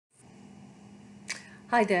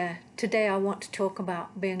Hi there. Today I want to talk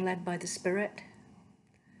about being led by the Spirit.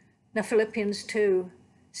 Now, Philippians 2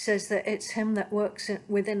 says that it's Him that works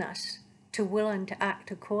within us to will and to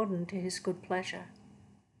act according to His good pleasure.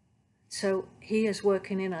 So He is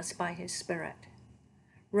working in us by His Spirit.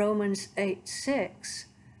 Romans 8:6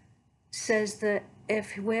 says that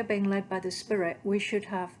if we're being led by the Spirit, we should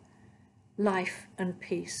have life and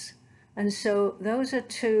peace. And so those are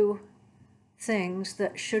two things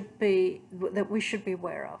that we should be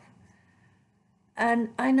aware of. And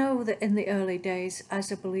I know that in the early days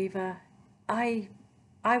as a believer, I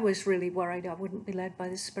was really worried I wouldn't be led by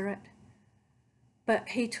the Spirit. But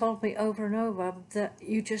He told me over and over that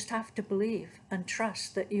you just have to believe and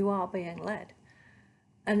trust that you are being led.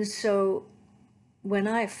 And so when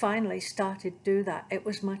I finally started to do that, it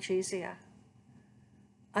was much easier.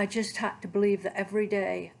 I just had to believe that every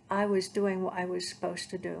day I was doing what I was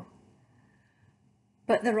supposed to do.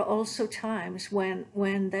 But there are also times when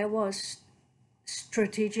there was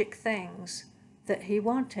strategic things that He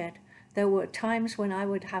wanted. There were times when I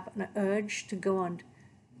would have an urge to go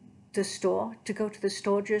to the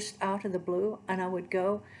store just out of the blue, and I would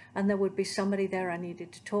go, and there would be somebody there I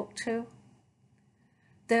needed to talk to.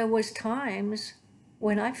 There was times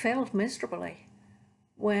when I failed miserably,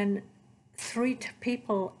 when three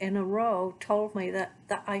people in a row told me that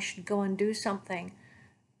I should go and do something,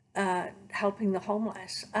 helping the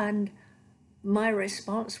homeless. And my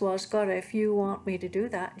response was, God, if you want me to do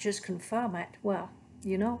that, just confirm it. Well,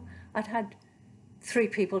 I'd had 3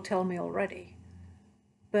 people tell me already,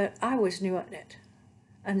 but I was new at it.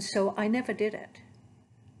 And so I never did it.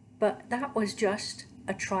 But that was just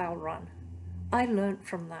a trial run. I learned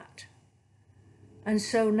from that. And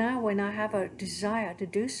so now when I have a desire to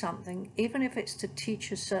do something, even if it's to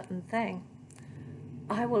teach a certain thing,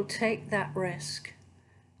 I will take that risk.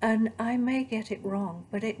 And I may get it wrong,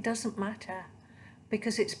 but it doesn't matter,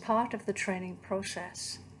 because it's part of the training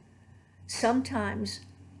process. Sometimes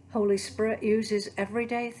Holy Spirit uses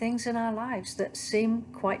everyday things in our lives that seem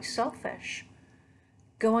quite selfish.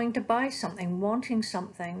 Going to buy something, wanting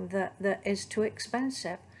something that is too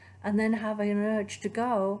expensive, and then having an urge to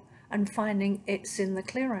go and finding it's in the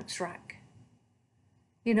clearance rack.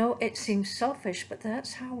 It seems selfish, but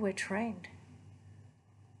that's how we're trained.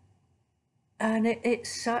 And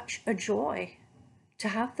it's such a joy to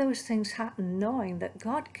have those things happen, knowing that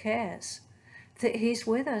God cares, that He's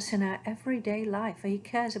with us in our everyday life. He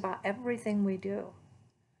cares about everything we do.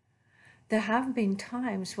 There have been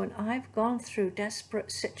times when I've gone through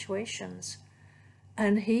desperate situations,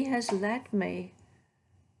 and He has led me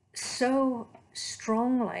so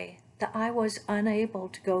strongly that I was unable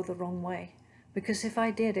to go the wrong way. Because if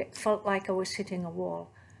I did, it felt like I was hitting a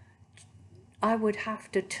wall. I would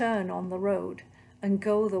have to turn on the road and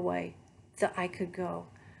go the way that I could go.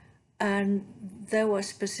 And there were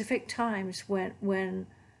specific times when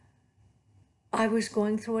I was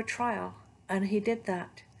going through a trial, and He did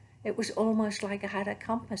that. It was almost like I had a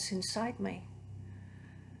compass inside me.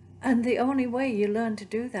 And the only way you learn to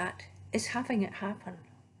do that is having it happen.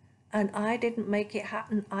 And I didn't make it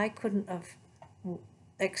happen. I couldn't have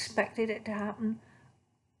expected it to happen.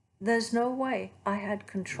 There's no way I had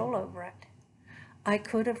control over it. I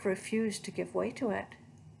could have refused to give way to it,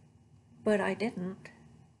 but I didn't.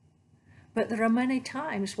 But there are many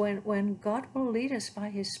times when God will lead us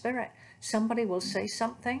by His Spirit. Somebody will say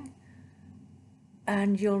something,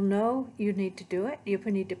 and you'll know you need to do it. You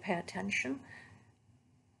need to pay attention.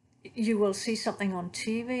 You will see something on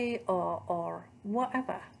TV or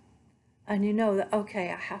whatever, and you know that,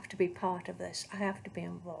 okay, I have to be part of this. I have to be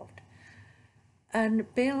involved. And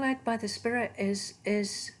being led by the Spirit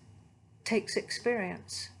takes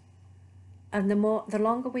experience. And the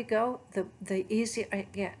longer we go, the easier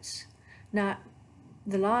it gets. Now,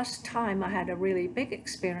 the last time I had a really big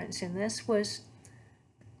experience in this was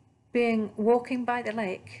walking by the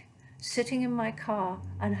lake, sitting in my car,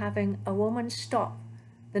 and having a woman stop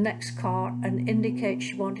the next car and indicate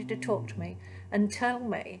she wanted to talk to me and tell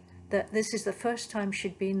me that this is the first time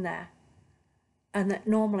she'd been there, and that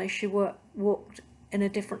normally she walked in a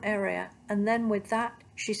different area. And then with that,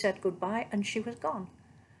 she said goodbye and she was gone.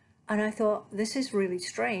 And I thought, this is really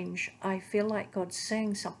strange. I feel like God's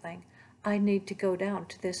saying something. I need to go down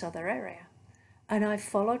to this other area. And I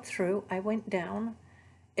followed through. I went down.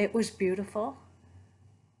 It was beautiful.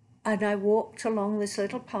 And I walked along this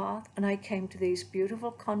little path, and I came to these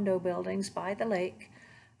beautiful condo buildings by the lake.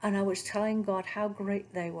 And I was telling God how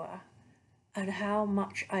great they were and how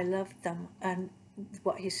much I loved them. And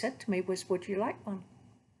what He said to me was, would you like one?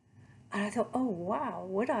 And I thought, oh, wow,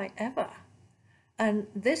 would I ever? And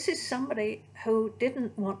this is somebody who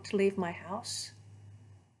didn't want to leave my house,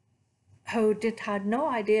 who had no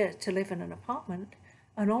idea to live in an apartment,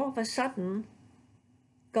 and all of a sudden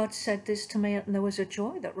God said this to me, and there was a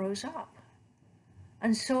joy that rose up.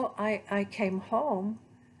 And so I came home,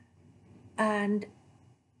 and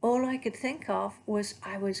all I could think of was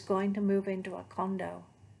I was going to move into a condo.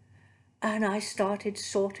 And I started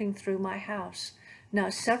sorting through my house. Now,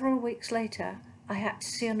 several weeks later, I had to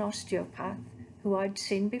see an osteopath who I'd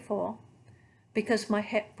seen before because my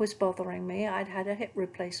hip was bothering me. I'd had a hip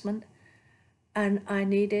replacement and I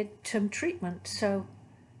needed some treatment. So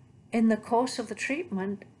in the course of the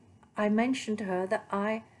treatment, I mentioned to her that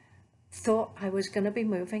I thought I was going to be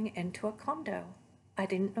moving into a condo. I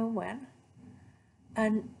didn't know when.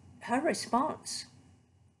 And her response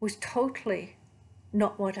was totally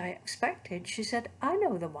not what I expected. She said, I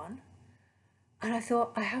know the one. And I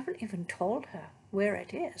thought, I haven't even told her where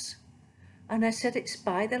it is. And I said, it's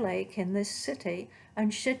by the lake in this city.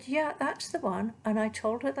 And she said, yeah, that's the one. And I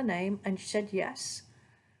told her the name and she said, yes.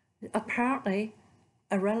 Apparently,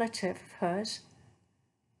 a relative of hers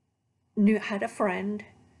had a friend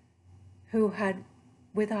who had,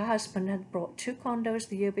 with her husband, had bought 2 condos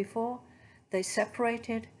the year before. They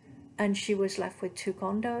separated and she was left with 2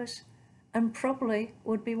 condos and probably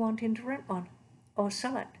would be wanting to rent one or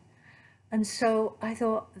sell it. And so I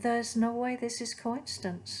thought, there's no way this is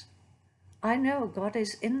coincidence. I know God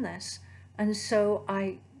is in this. And so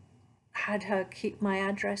I had her keep my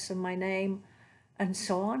address and my name and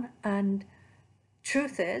so on. And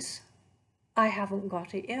truth is, I haven't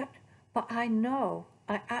got it yet, but I know,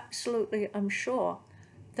 I absolutely am sure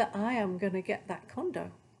that I am going to get that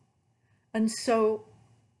condo. And so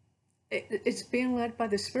it's being led by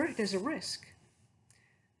the Spirit is a risk.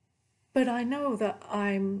 But I know that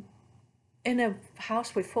I'm in a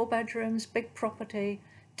house with 4 bedrooms, big property,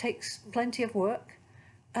 takes plenty of work,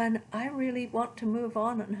 and I really want to move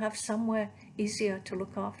on and have somewhere easier to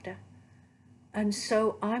look after. And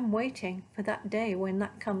so I'm waiting for that day when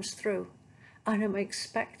that comes through, and I'm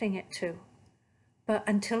expecting it to. But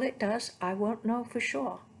until it does, I won't know for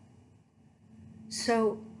sure.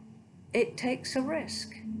 So it takes a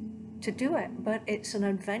risk to do it, but it's an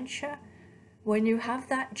adventure. When you have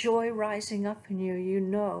that joy rising up in you, you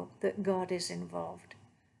know that God is involved,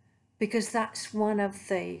 because that's one of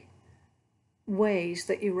the ways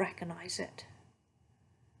that you recognize it.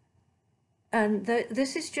 And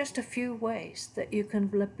this is just a few ways that you can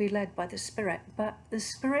be led by the Spirit, but the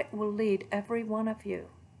Spirit will lead every one of you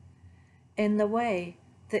in the way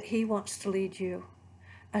that He wants to lead you.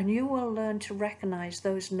 And you will learn to recognize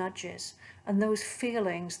those nudges and those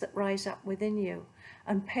feelings that rise up within you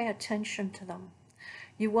and pay attention to them.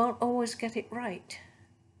 You won't always get it right,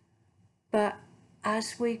 but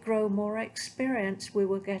as we grow more experience, we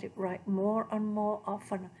will get it right more and more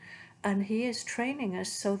often. And He is training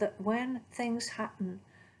us so that when things happen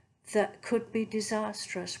that could be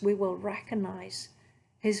disastrous, we will recognize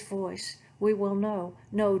His voice. We will know,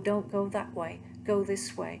 no, don't go that way, go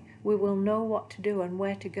this way. We will know what to do and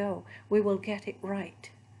where to go. We will get it right.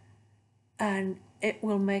 And it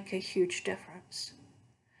will make a huge difference.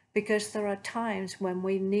 Because there are times when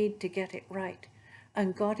we need to get it right.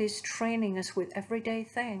 And God is training us with everyday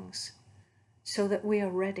things so that we are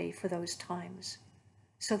ready for those times,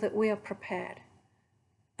 so that we are prepared.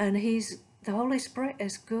 And the Holy Spirit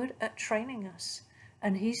is good at training us,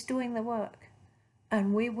 and He's doing the work.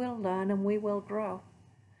 And we will learn and we will grow.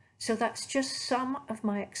 So that's just some of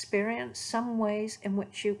my experience, some ways in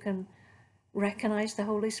which you can recognize the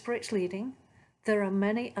Holy Spirit's leading. There are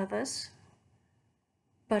many others,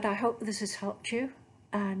 but I hope this has helped you,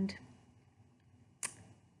 and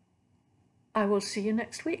I will see you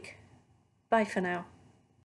next week. Bye for now.